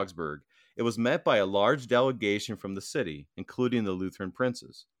approached Augsburg, it was met by a large delegation from the city, including the Lutheran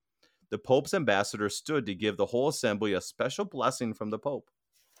princes. The Pope's ambassador stood to give the whole assembly a special blessing from the Pope.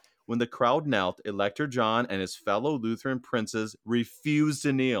 When the crowd knelt, Elector John and his fellow Lutheran princes refused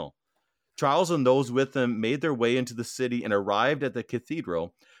to kneel. Charles and those with him made their way into the city and arrived at the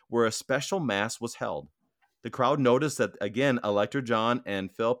cathedral, where a special mass was held. The crowd noticed that, again, Elector John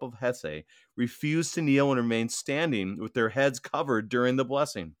and Philip of Hesse refused to kneel and remained standing with their heads covered during the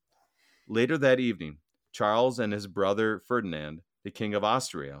blessing. Later that evening, Charles and his brother Ferdinand, the King of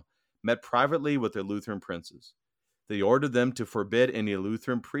Austria, met privately with the Lutheran princes. They ordered them to forbid any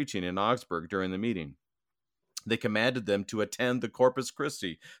Lutheran preaching in Augsburg during the meeting. They commanded them to attend the Corpus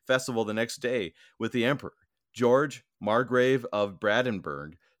Christi festival the next day with the emperor. George, Margrave of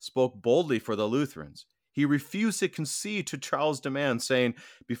Brandenburg, spoke boldly for the Lutherans. He refused to concede to Charles' demand, saying,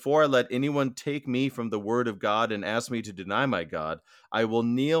 "Before I let anyone take me from the word of God and ask me to deny my God, I will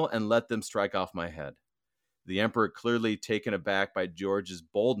kneel and let them strike off my head." The emperor, clearly taken aback by George's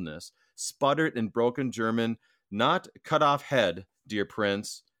boldness, sputtered in broken German, "Not cut off head, dear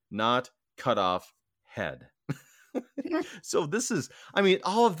prince, not cut off head." So this is,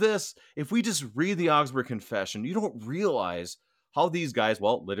 all of this, if we just read the Augsburg Confession, you don't realize how these guys,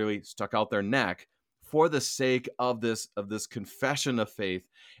 well, literally stuck out their neck for the sake of this confession of faith.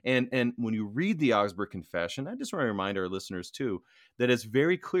 And when you read the Augsburg Confession, I just want to remind our listeners too that it's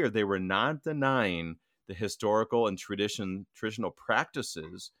very clear they were not denying the historical and traditional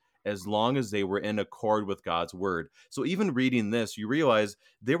practices as long as they were in accord with God's word. So even reading this, you realize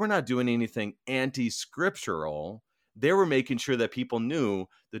they were not doing anything anti-scriptural. They were making sure that people knew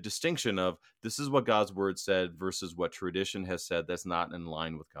the distinction of this is what God's word said versus what tradition has said that's not in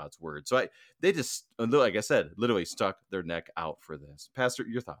line with God's word. So they just, like I said, literally stuck their neck out for this. Pastor,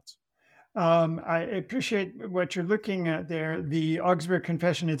 your thoughts? I appreciate what you're looking at there. The Augsburg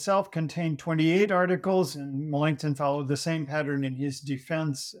Confession itself contained 28 articles, and Melanchthon followed the same pattern in his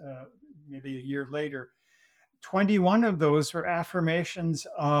defense maybe a year later. 21 of those were affirmations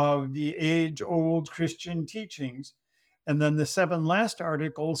of the age-old Christian teachings. And then the 7 last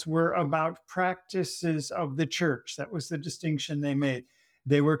articles were about practices of the church. That was the distinction they made.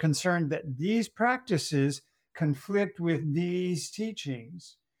 They were concerned that these practices conflict with these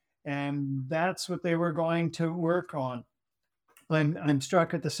teachings. And that's what they were going to work on. I'm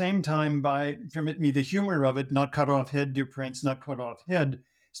struck at the same time by, permit me the humor of it, "Not cut off head, dear prince, not cut off head,"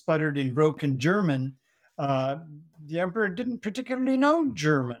 sputtered in broken German. The emperor didn't particularly know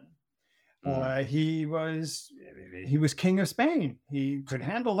German. He was king of Spain. He could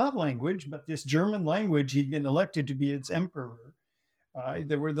handle that language, but this German language, he'd been elected to be its emperor.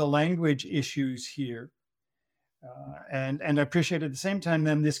 There were the language issues here. And I appreciate at the same time,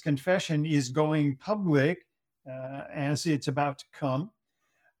 then this confession is going public as it's about to come.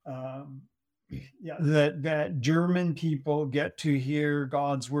 That German people get to hear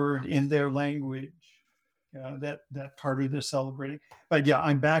God's word in their language. That part of the celebrating. But yeah,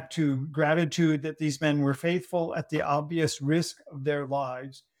 I'm back to gratitude that these men were faithful at the obvious risk of their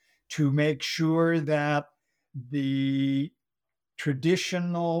lives to make sure that the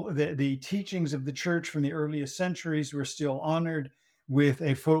the teachings of the church from the earliest centuries were still honored with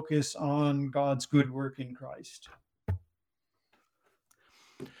a focus on God's good work in Christ.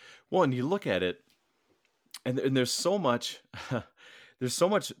 Well, and you look at it, and there's so much,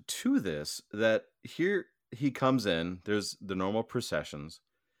 to this that here he comes in. There's the normal processions.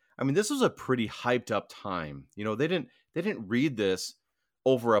 This was a pretty hyped up time. They didn't read this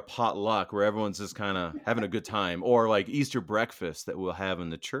over a potluck where everyone's just kind of having a good time, or like Easter breakfast that we'll have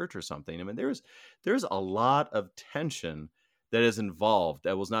in the church or something. There's a lot of tension that is involved.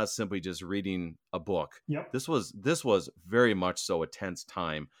 That was not simply just reading a book. Yep. This was very much so a tense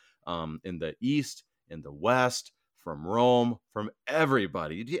time in the East, in the West, from Rome, from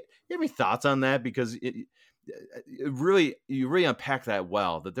everybody. Do you have any thoughts on that? Because you really unpack that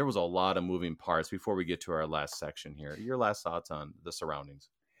well, that there was a lot of moving parts before we get to our last section here. Your last thoughts on the surroundings?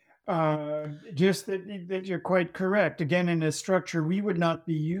 Just that you're quite correct. Again, in a structure we would not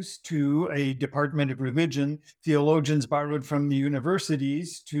be used to, a department of religion, theologians borrowed from the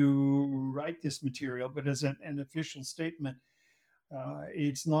universities to write this material, but as an official statement,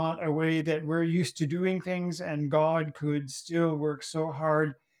 it's not a way that we're used to doing things, and God could still work so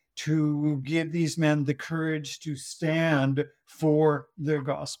hard to give these men the courage to stand for the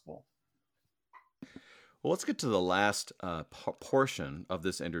gospel. Well, let's get to the last portion of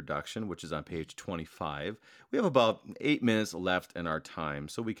this introduction, which is on page 25. We have about 8 minutes left in our time,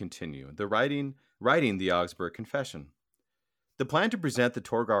 so we continue. The writing the Augsburg Confession. The plan to present the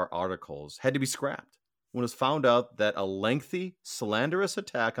Torgau articles had to be scrapped when it was found out that a lengthy, slanderous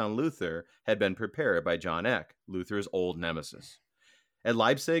attack on Luther had been prepared by John Eck, Luther's old nemesis. At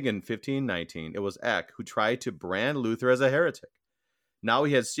Leipzig in 1519, it was Eck who tried to brand Luther as a heretic. Now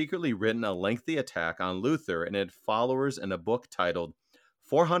he had secretly written a lengthy attack on Luther and had followers in a book titled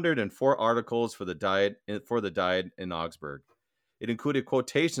 404 Articles for the Diet in Augsburg. It included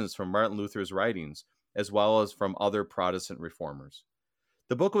quotations from Martin Luther's writings, as well as from other Protestant reformers.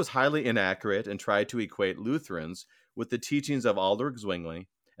 The book was highly inaccurate and tried to equate Lutherans with the teachings of Ulrich Zwingli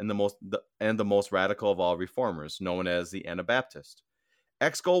and the most radical of all reformers, known as the Anabaptist.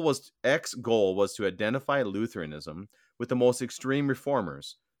 Eck's goal was to identify Lutheranism with the most extreme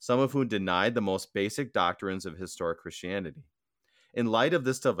reformers, some of whom denied the most basic doctrines of historic Christianity. In light of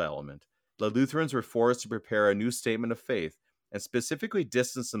this development, the Lutherans were forced to prepare a new statement of faith, and specifically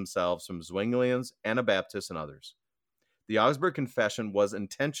distanced themselves from Zwinglians, Anabaptists, and others. The Augsburg Confession was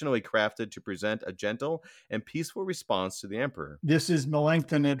intentionally crafted to present a gentle and peaceful response to the emperor. This is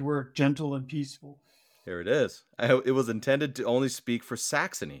Melanchthon at work, gentle and peaceful. Here it is. It was intended to only speak for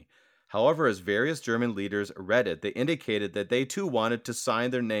Saxony. However, as various German leaders read it, they indicated that they too wanted to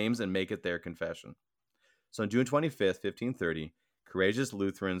sign their names and make it their confession. So on June 25th, 1530, courageous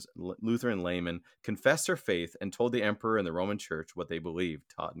Lutheran laymen confessed their faith and told the emperor and the Roman Church what they believed,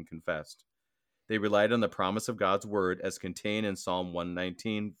 taught, and confessed. They relied on the promise of God's word as contained in Psalm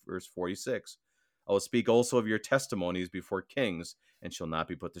 119, verse 46. I will speak also of your testimonies before kings and shall not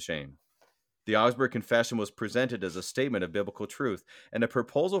be put to shame. The Augsburg Confession was presented as a statement of biblical truth and a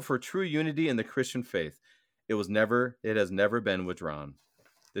proposal for true unity in the Christian faith. It has never been withdrawn.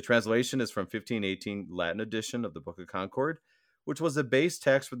 The translation is from 1518 Latin edition of the Book of Concord, which was the base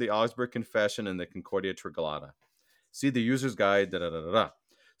text for the Augsburg Confession and the Concordia Triglata. See the user's guide,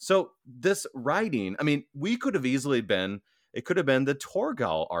 So this writing, we could have easily it could have been the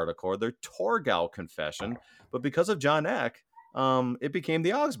Torgau article or the Torgau Confession, but because of John Eck, it became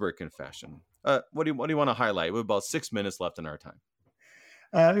the Augsburg Confession. What do you want to highlight? We have about 6 minutes left in our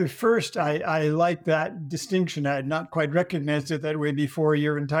time. First, I like that distinction. I had not quite recognized it that way before.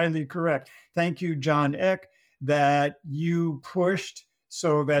 You're entirely correct. Thank you, John Eck, that you pushed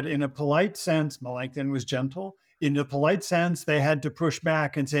so that in a polite sense, Melanchthon was gentle. In a polite sense, they had to push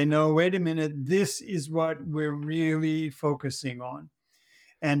back and say, no, wait a minute, this is what we're really focusing on.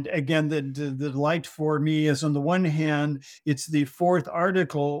 And again, the delight for me is, on the one hand, it's the fourth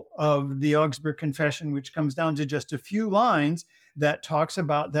article of the Augsburg Confession, which comes down to just a few lines that talks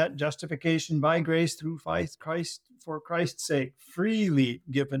about that justification by grace through Christ, for Christ's sake, freely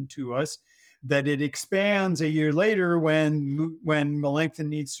given to us, that it expands a year later when Melanchthon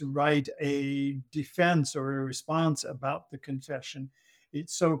needs to write a defense or a response about the confession.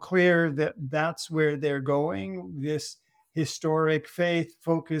 It's so clear that that's where they're going, this historic faith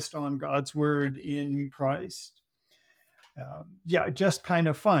focused on God's word in Christ. Just kind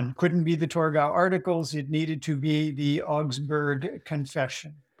of fun. Couldn't be the Torgau articles. It needed to be the Augsburg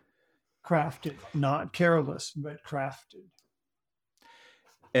Confession. Crafted, not careless, but crafted.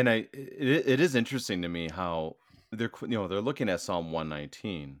 And it is interesting to me how they're looking at Psalm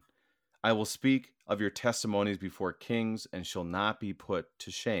 119. I will speak of your testimonies before kings and shall not be put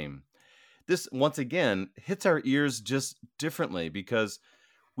to shame. This, once again, hits our ears just differently because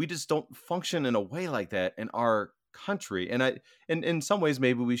we just don't function in a way like that in our country. And in some ways,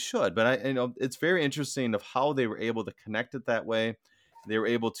 maybe we should, but it's very interesting of how they were able to connect it that way. They were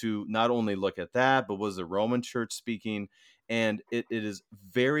able to not only look at that, but was the Roman Church speaking? And it is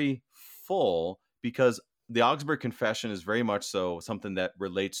very full because the Augsburg Confession is very much so something that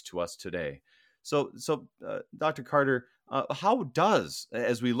relates to us today. So Dr. Carter, how does,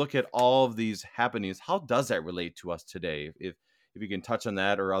 as we look at all of these happenings, how does that relate to us today? If you can touch on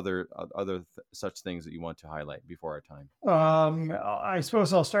that or other such things that you want to highlight before our time. I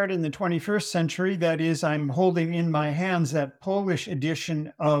suppose I'll start in the 21st century. That is, I'm holding in my hands that Polish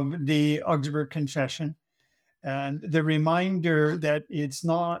edition of the Augsburg Confession. And the reminder that it's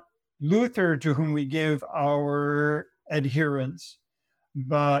not Luther to whom we give our adherence,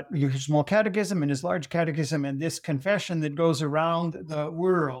 but his small catechism and his large catechism and this confession that goes around the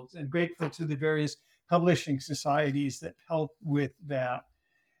world, and grateful to the various publishing societies that help with that.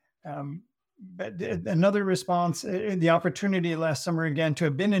 But another response, the opportunity last summer again to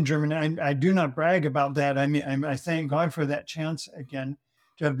have been in Germany, I do not brag about that. I thank God for that chance again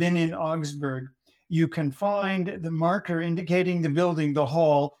to have been in Augsburg. You can find the marker indicating the building, the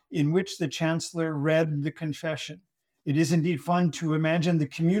hall, in which the chancellor read the confession. It is indeed fun to imagine the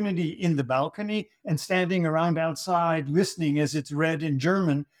community in the balcony and standing around outside listening as it's read in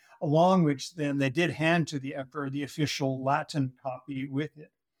German, along which then they did hand to the emperor the official Latin copy with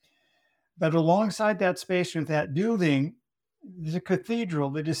it. But alongside that space with that building, there's a cathedral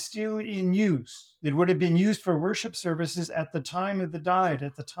that is still in use. It would have been used for worship services at the time of the Diet,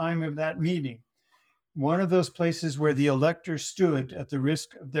 at the time of that meeting. One of those places where the electors stood at the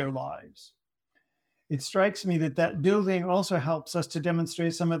risk of their lives. It strikes me that building also helps us to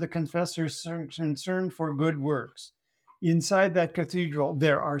demonstrate some of the confessors' concern for good works. Inside that cathedral,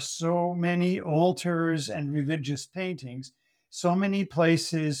 there are so many altars and religious paintings, so many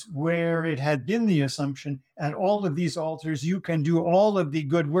places where it had been the assumption at all of these altars, you can do all of the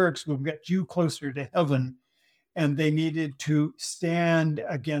good works will get you closer to heaven. And they needed to stand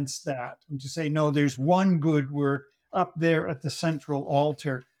against that and to say, no, there's one good work up there at the central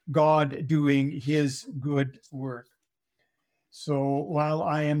altar, God doing his good work. So while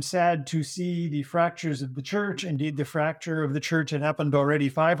I am sad to see the fractures of the church, indeed the fracture of the church had happened already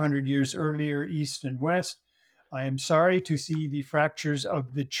 500 years earlier, east and west, I am sorry to see the fractures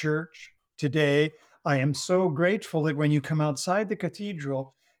of the church today. I am so grateful that when you come outside the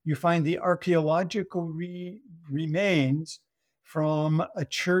cathedral, you find the archaeological remains from a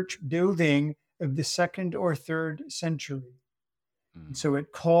church building of the 2nd or 3rd century. And so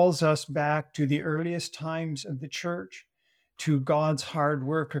it calls us back to the earliest times of the church, to God's hard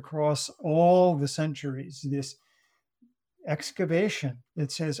work across all the centuries, this excavation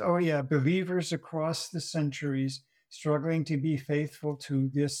that says, oh yeah, believers across the centuries struggling to be faithful to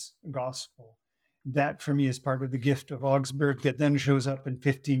this gospel. That for me is part of the gift of Augsburg that then shows up in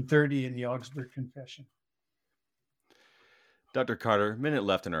 1530 in the Augsburg Confession. Dr. Carter, minute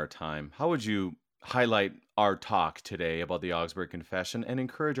left in our time. How would you highlight our talk today about the Augsburg Confession and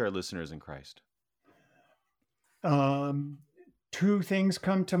encourage our listeners in Christ? Two things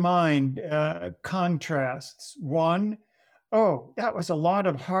come to mind, contrasts. One, oh, that was a lot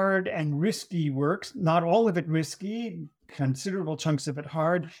of hard and risky work. Not all of it risky, considerable chunks of it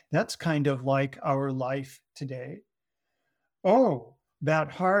hard. That's kind of like our life today. Oh,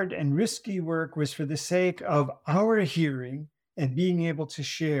 that hard and risky work was for the sake of our hearing and being able to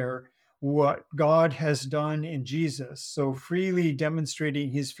share what God has done in Jesus, so freely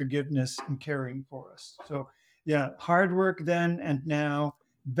demonstrating his forgiveness and caring for us. So yeah, hard work then and now,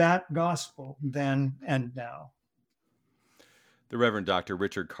 that gospel then and now. The Reverend Dr.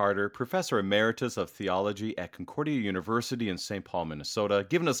 Richard Carter, Professor Emeritus of Theology at Concordia University in St. Paul, Minnesota,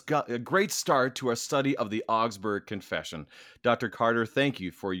 giving us a great start to our study of the Augsburg Confession. Dr. Carter, thank you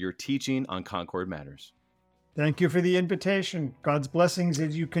for your teaching on Concord Matters. Thank you for the invitation. God's blessings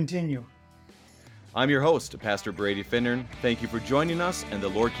as you continue. I'm your host, Pastor Brady Finnern. Thank you for joining us, and the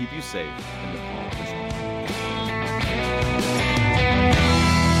Lord keep you safe in the